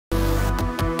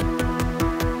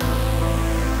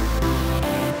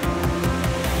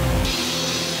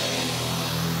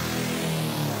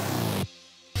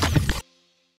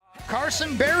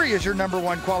Allison Berry is your #1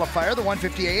 qualifier, the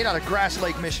 158 out of Grass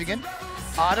Lake, Michigan.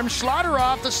 Autumn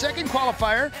Schlotteroff, the 2nd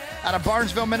qualifier out of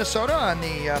Barnesville, Minnesota on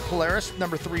the Polaris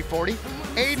number 340.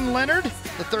 Aiden Leonard,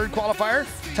 the 3rd qualifier.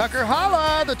 Tucker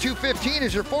Holla, the 215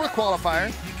 is your 4th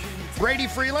qualifier. Brady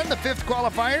Freeland, the 5th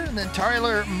qualifier, and then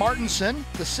Tyler Martinson,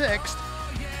 the 6th.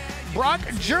 Brock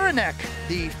Juranek,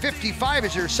 the 55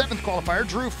 is your 7th qualifier.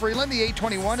 Drew Freeland, the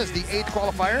 821 is the 8th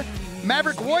qualifier.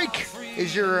 Maverick Woik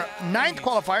is your 9th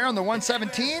qualifier on the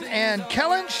 117, and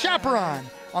Kellen Chaperon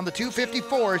on the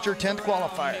 254 is your 10th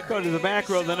qualifier. Go to the back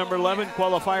row, the number 11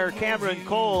 qualifier, Cameron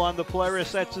Cole on the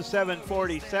Polaris. That's a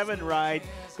 747 ride.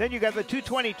 Then you got the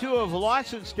 222 of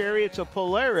Lawson Sterry. It's a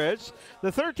Polaris.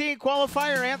 The 13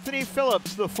 qualifier, Anthony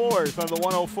Phillips, the 4th on the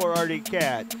 104 Arctic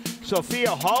Cat.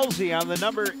 Sophia Halsey on the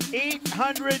number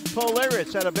 800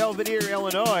 Polaris out of Belvedere,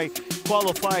 Illinois,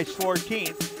 qualifies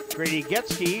 14th. Grady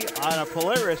Getzky on a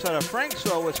Polaris out of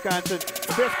Franksville, Wisconsin,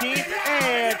 15th,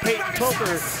 and Peyton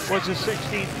Coker was the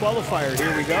 16th qualifier.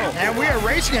 Here we go. And we are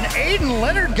racing, and Aiden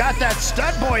Leonard got that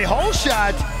stud boy hole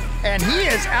shot, and he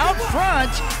is out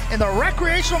front in the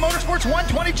Recreational Motorsports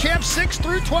 120 Champ 6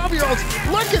 through 12-year-olds.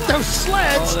 Look at those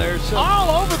sleds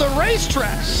all over the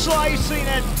racetrack. Slicing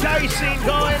and dicing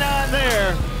going on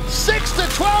there. 6 to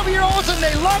 12-year-olds, and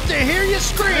they love to hear you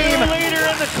scream. New leader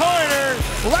in the corner.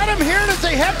 Let them hear it as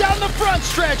they head down the front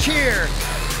stretch here.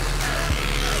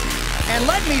 And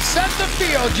let me set the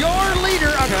field. Your leader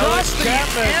across the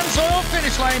Amsoil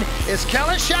finish line is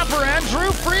Kellen Chaperon.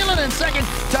 Drew Freeland in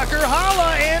 2nd. Tucker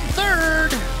Holla in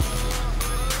 3rd.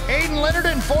 Aiden Leonard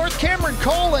in 4th. Cameron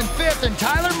Cole in 5th. And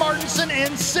Tyler Martinson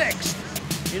in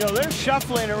 6th. You know, they're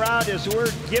shuffling around as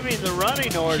we're giving the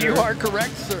running order. You are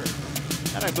correct, sir.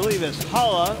 And I believe it's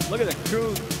Holla. Look at the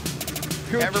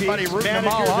crew everybody chiefs, rooting them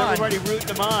all on. Everybody rooting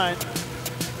them on.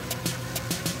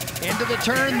 Into the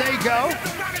turn they go.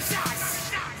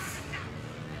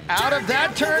 Out of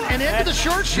that turn and into the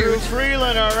short chute. Drew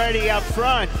Freeland already up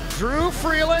front. Drew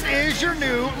Freeland is your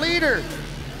new leader.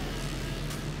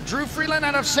 Drew Freeland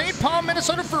out of St. Paul,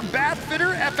 Minnesota for Bath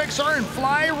Fitter, FXR, and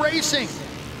Fly Racing.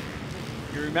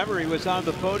 You remember he was on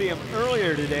the podium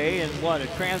earlier today in what, a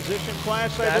transition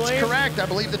class, I believe? That's correct. I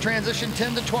believe the transition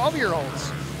 10 to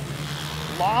 12-year-olds.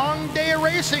 Long day of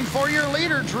racing for your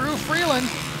leader, Drew Freeland.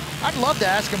 I'd love to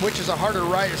ask him which is a harder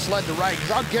sled to ride,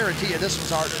 because I'll guarantee you this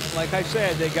one's harder. Like I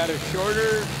said, they got a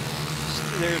shorter,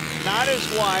 they're not as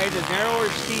wide, a narrower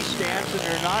ski stance, and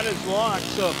they're not as long,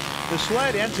 so the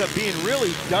sled ends up being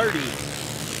really darty,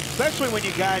 especially when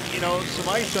you got, you know, some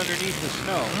ice underneath the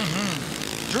snow.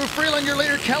 Drew Freeland, your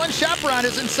leader. Kellen Chaperon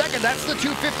is in 2nd. That's the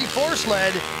 254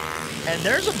 sled. And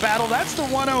there's a battle. That's the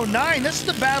 109. This is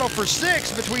the battle for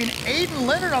 6 between Aiden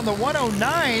Leonard on the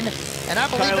 109, and I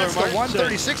believe that's the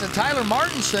 136, and Tyler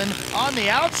Martinson on the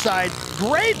outside.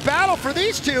 Great battle for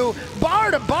these two,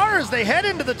 bar to bar as they head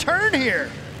into the turn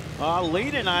here.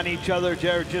 Leaning on each other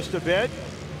just a bit.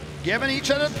 Giving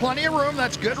each other plenty of room.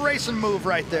 That's good racing move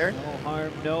right there. No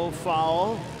harm, no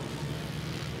foul.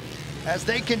 As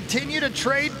they continue to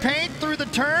trade paint through the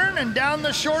turn, and down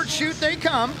the short chute they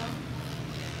come.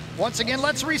 Once again,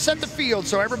 let's reset the field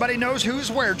so everybody knows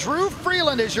who's where. Drew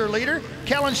Freeland is your leader.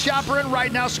 Kellen Chaperon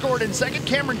right now scored in 2nd.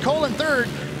 Cameron Cole in 3rd.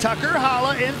 Tucker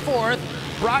Holla in 4th.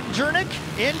 Brock Juranek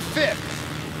in 5th.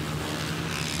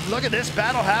 Look at this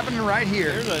battle happening right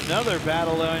here. There's another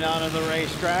battle going on the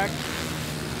racetrack.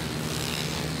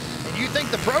 And you think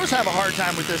the pros have a hard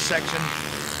time with this section.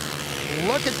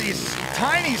 Look at these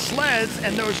tiny sleds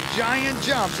and those giant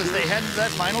jumps as they head into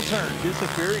that final turn.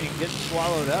 Disappearing and getting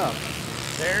swallowed up.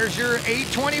 There's your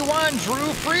 821,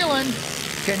 Drew Freeland,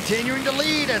 continuing to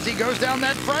lead as he goes down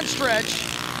that front stretch.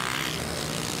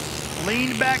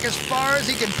 Leaned back as far as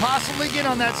he can possibly get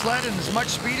on that sled and as much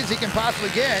speed as he can possibly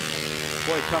get.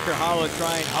 Boy, Tucker Holla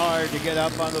trying hard to get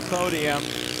up on the podium.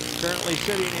 Currently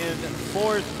sitting in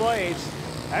 4th place.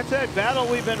 That's that battle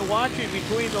we've been watching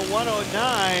between the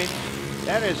 109.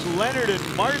 That is Leonard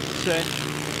and Martinson.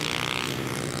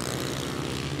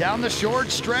 Down the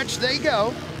short stretch they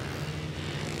go.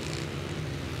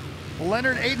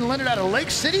 Aiden Leonard out of Lake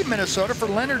City, Minnesota for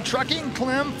Leonard Trucking,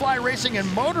 Clem, Fly Racing, and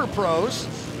Motor Pros.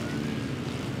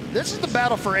 This is the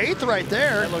battle for 8th right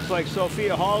there. It looks like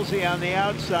Sophia Halsey on the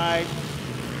outside.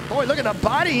 Boy, look at the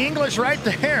body English right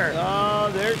there.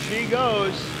 Oh, there she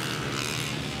goes.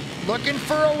 Looking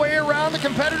for a way around the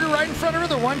competitor right in front of her,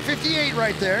 the 158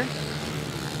 right there.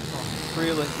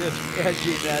 Freeland just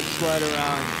edging that sled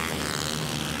around.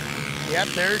 Yep,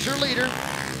 there's your leader.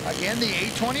 Again, the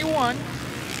 821.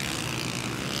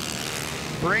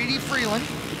 Brady Freeland.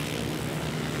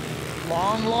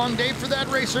 Long, long day for that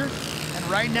racer. And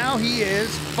right now he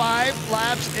is 5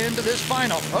 laps into this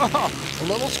final. Oh, a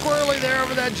little squirrely there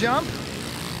over that jump.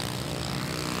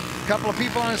 A couple of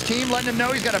people on his team letting him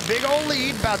know he's got a big old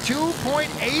lead, about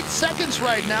 2.8 seconds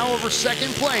right now over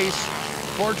second place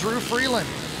for Drew Freeland.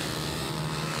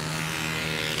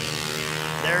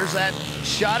 There's that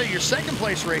shot of your second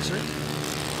place racer.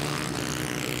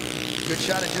 Good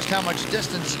shot at just how much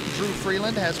distance Drew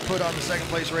Freeland has put on the second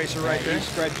place racer right there. He's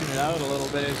stretching it out a little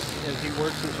bit as he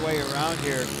works his way around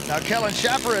here. Now Kellen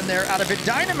Schaffer in there out of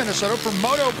Edina, Minnesota for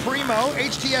Moto Primo,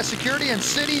 HTS Security, and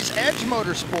Cities Edge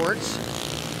Motorsports.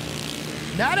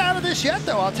 Not out of this yet,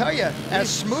 though, I'll tell you. As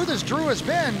smooth as Drew has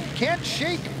been, can't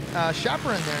shake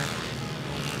Schaffer in there.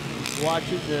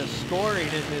 Watching the scoring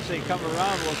as they come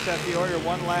around, we'll set the order,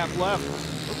 1 lap left.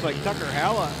 Looks like Tucker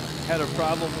Halla had a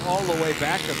problem all the way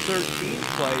back to 13th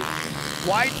place.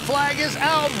 White flag is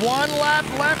out. 1 lap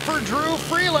left for Drew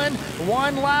Freeland.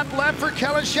 1 lap left for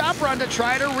Kellen Schaffer to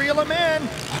try to reel him in.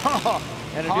 Oh,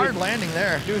 and hard landing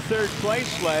there. New third place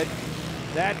sled.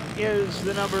 That is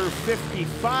the number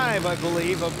 55, I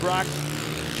believe, of Brock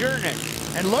Jernick.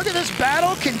 And look at this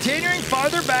battle continuing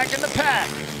farther back in the pack.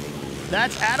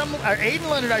 That's Aiden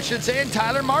Leonard, I should say, and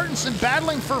Tyler Martinson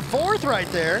battling for 4th right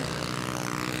there.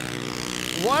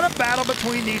 What a battle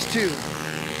between these two.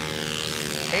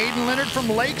 Aiden Leonard from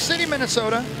Lake City,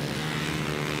 Minnesota.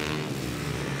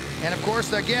 And of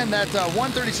course, again, that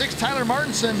 136 Tyler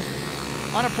Martinson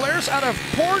on a Polaris out of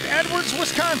Port Edwards,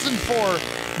 Wisconsin for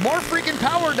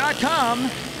MoreFreakinPower.com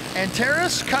and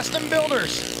Terrace Custom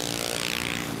Builders.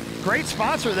 Great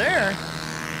sponsor there.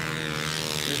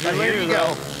 Here you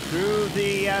go. Through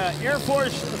the Air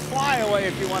Force flyaway,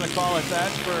 if you want to call it that,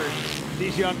 for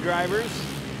these young drivers.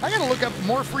 I got to look up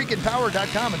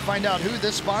MoreFreakinPower.com and find out who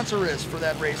this sponsor is for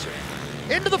that racer.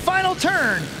 Into the final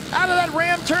turn. Out of that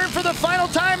ram turn for the final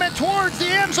time and towards the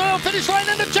AMSOIL finish line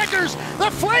and the checkers.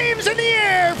 The flames in the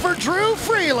air for Drew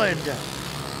Freeland.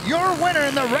 Your winner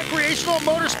in the Recreational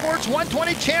Motorsports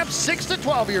 120 Champs 6 to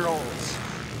 12-year-olds.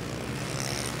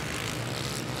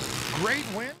 Great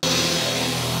win.